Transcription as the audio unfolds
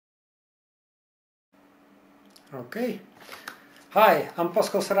Okay. Hi, I'm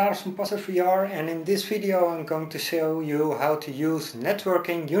Pascal Serraris from PassivVR, and in this video I'm going to show you how to use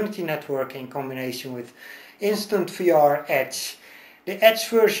networking, Unity Networking in combination with InstantVR Edge. The Edge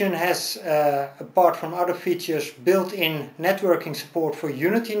version has, apart from other features, built-in networking support for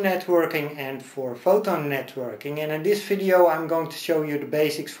Unity Networking and for Photon Networking. And in this video I'm going to show you the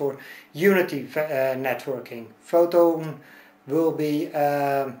basics for Unity Networking. Photon will be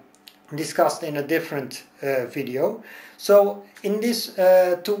discussed in a different video. So in this,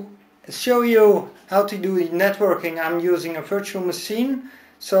 to show you how to do networking, I'm using a virtual machine.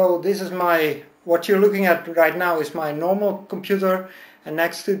 So this is what you're looking at right now is my normal computer, and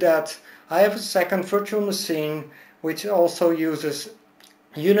next to that I have a second virtual machine which also uses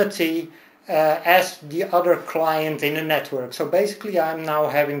Unity as the other client in the network. So basically I'm now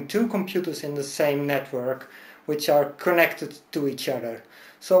having two computers in the same network which are connected to each other.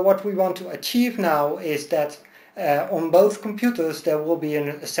 So what we want to achieve now is that on both computers there will be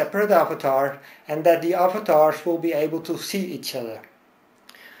a separate avatar, and that the avatars will be able to see each other.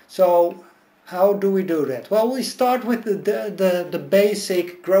 So how do we do that? Well, we start with the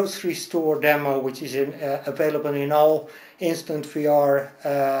basic grocery store demo, which is available in all InstantVR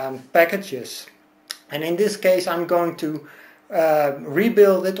packages. And in this case I'm going to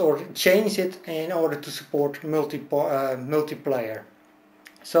rebuild it or change it in order to support multiplayer.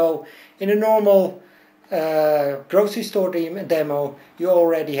 So in a normal grocery store demo you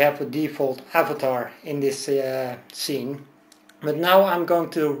already have a default avatar in this scene. But now I'm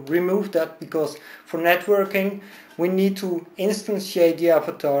going to remove that, because for networking we need to instantiate the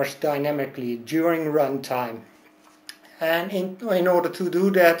avatars dynamically during runtime. And in order to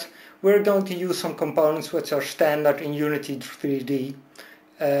do that we're going to use some components which are standard in Unity 3D.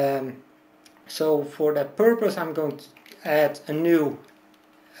 So for that purpose I'm going to add a new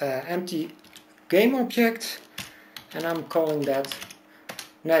empty game object, and I'm calling that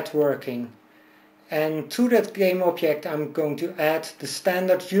networking. And to that game object I'm going to add the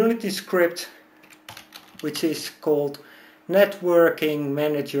standard Unity script, which is called Network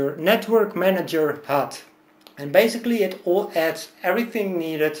Manager HUD. And basically it all adds everything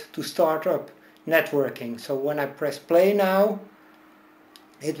needed to start up networking. So when I press play now,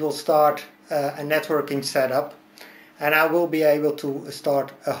 it will start a networking setup, and I will be able to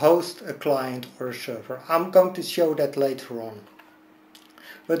start a host, a client or a server. I'm going to show that later on.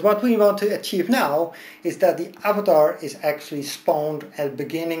 But what we want to achieve now is that the avatar is actually spawned at the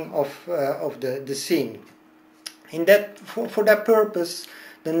beginning of the scene. For that purpose,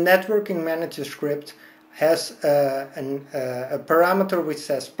 the networking manager script has a parameter which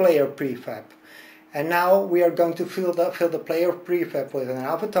says player prefab. And now we are going to fill the player prefab with an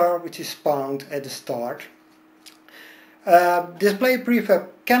avatar which is spawned at the start. This player prefab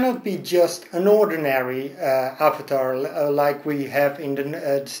cannot be just an ordinary avatar like we have in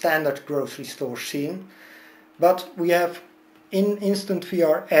the standard grocery store scene, but we have in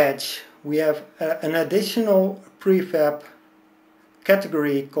InstantVR Edge we have an additional prefab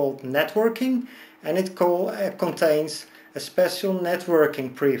category called networking, and it contains a special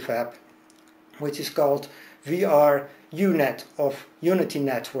networking prefab which is called VR UNet of Unity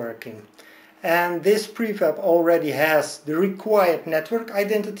Networking. And this prefab already has the required network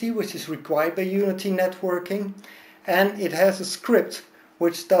identity, which is required by Unity Networking, and it has a script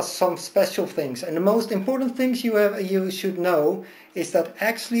which does some special things. And the most important things you should know is that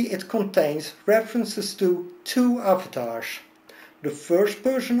actually it contains references to two avatars: the first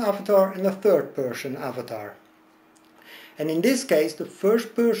person avatar and the third person avatar. And in this case the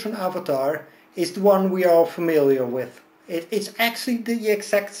first person avatar is the one we are all familiar with. It's actually the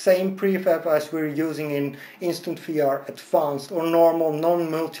exact same prefab as we're using in InstantVR Advanced or normal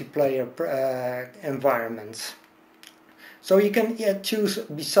non-multiplayer environments. So you can choose,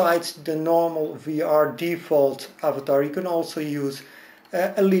 besides the normal VR default avatar, you can also use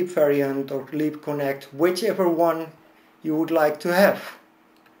a Leap variant or Leap Connect, whichever one you would like to have.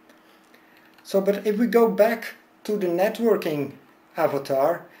 So, but if we go back to the networking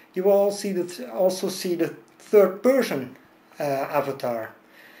avatar, you will also see the third person avatar.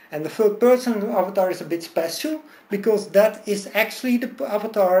 And the third person avatar is a bit special, because that is actually the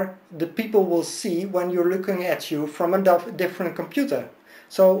avatar the people will see when you're looking at you from a different computer.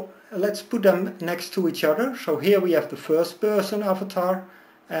 So let's put them next to each other. So here we have the first person avatar,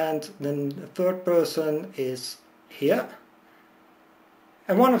 and then the third person is here.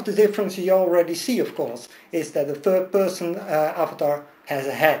 And one of the differences you already see, of course, is that the third person avatar has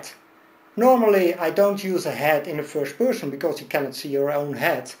a head. Normally I don't use a head in the first person because you cannot see your own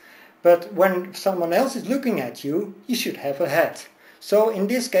head, but when someone else is looking at you, you should have a head. So in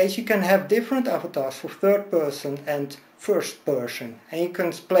this case you can have different avatars for third person and first person, and you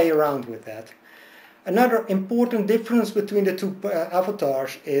can play around with that. Another important difference between the two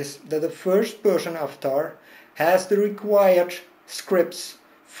avatars is that the first person avatar has the required scripts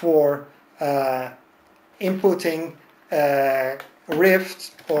for inputting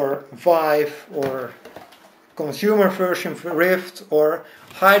Rift or Vive or consumer version for Rift or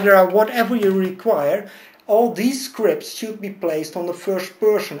Hydra, whatever you require. All these scripts should be placed on the first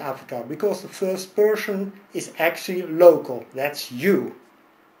person avatar, because the first person is actually local, that's you.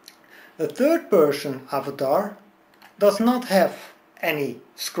 The third person avatar does not have any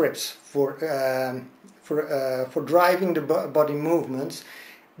scripts for driving the body movements,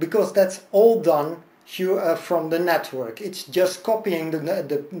 because that's all done from the network. It's just copying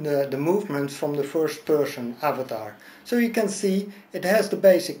the movements from the first person avatar. So you can see it has the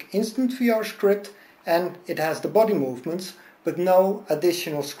basic InstantVR script and it has the body movements, but no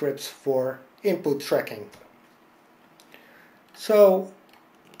additional scripts for input tracking. So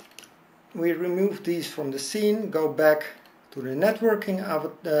we remove these from the scene, go back to the networking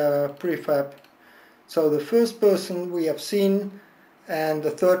prefab. So the first person we have seen, and the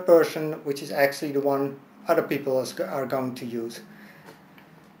third person, which is actually the one other people are going to use.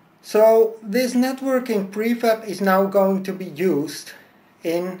 So this networking prefab is now going to be used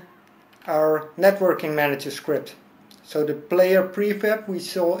in our networking manager script. So the player prefab we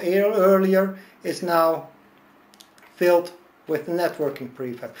saw earlier is now filled with the networking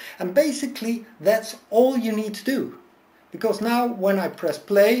prefab. And basically that's all you need to do. Because now when I press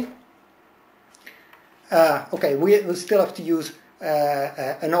play, okay, we still have to use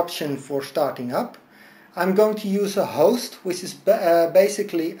an option for starting up. I'm going to use a host, which is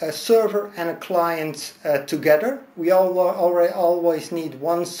basically a server and a client together. We always need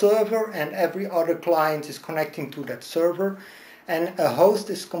one server, and every other client is connecting to that server. And a host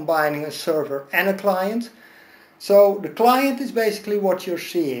is combining a server and a client. So the client is basically what you're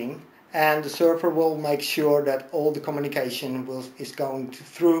seeing, and the server will make sure that all the communication is going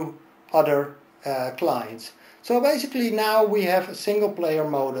through other clients. So basically now we have a single player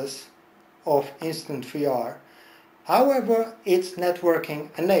modus of InstantVR. However, it's networking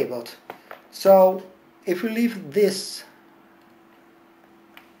enabled. So if we leave this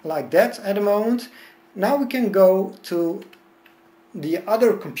like that at the moment, now we can go to the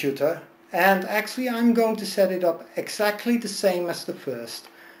other computer, and actually I'm going to set it up exactly the same as the first.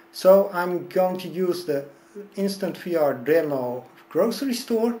 So I'm going to use the InstantVR demo grocery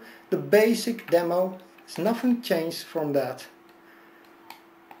store, the basic demo. There's nothing changed from that.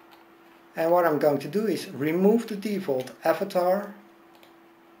 And what I'm going to do is remove the default avatar.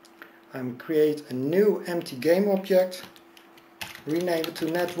 I'm create a new empty game object, rename it to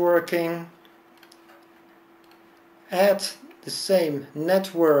networking, add the same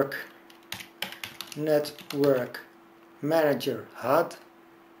network manager HUD,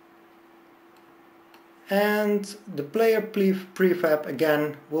 and the player prefab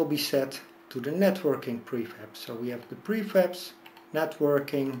again will be set to the networking prefab. So we have the prefabs,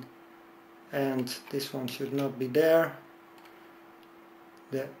 networking, and this one should not be there.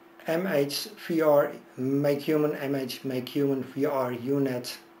 The MHVR make human VR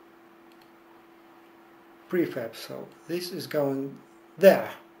unit prefab. So this is going there.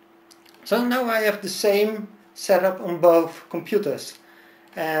 So now I have the same setup on both computers,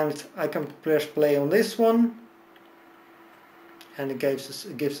 and I can press play on this one, and it gives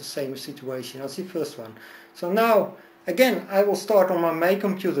the same situation as the first one. So now again, I will start on my main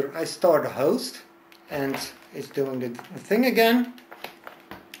computer. I start a host, and it's doing the thing again.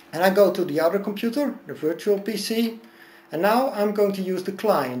 And I go to the other computer, the virtual PC, and now I'm going to use the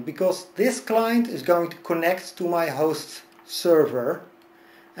client, because this client is going to connect to my host server,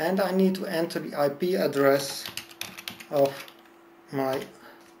 and I need to enter the IP address of my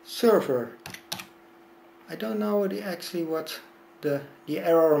server. I don't know actually what the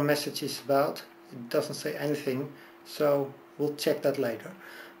error message is about. It doesn't say anything. So we'll check that later.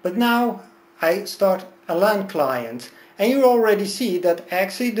 But now I start a LAN client, and you already see that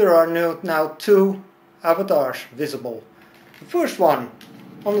actually there are now two avatars visible. The first one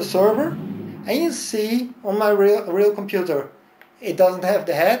on the server, and you see on my real computer it doesn't have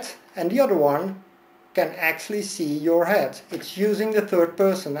the head, and the other one can actually see your head. It's using the third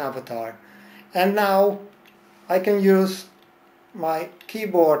person avatar. And now I can use my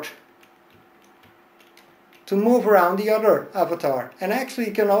keyboard to move around the other avatar, and actually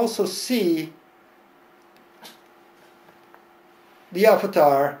you can also see the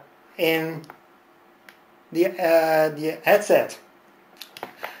avatar in the headset.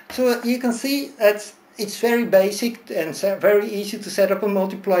 So you can see that it's very basic and very easy to set up a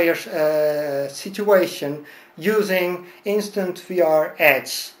multiplayer situation using InstantVR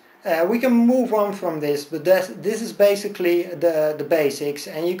Edge. We can move on from this, but this is basically the basics,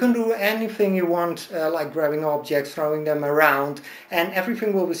 and you can do anything you want, like grabbing objects, throwing them around, and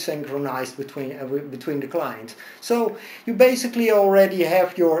everything will be synchronized between the clients. So you basically already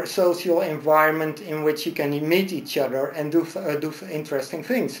have your social environment in which you can meet each other and do interesting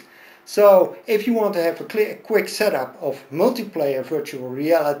things. So if you want to have a quick setup of multiplayer virtual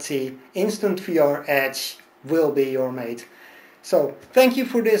reality, InstantVR Edge will be your mate. So thank you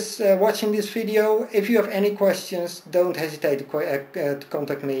for watching this video. If you have any questions, don't hesitate to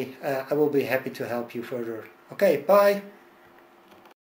contact me. I will be happy to help you further. Okay, bye.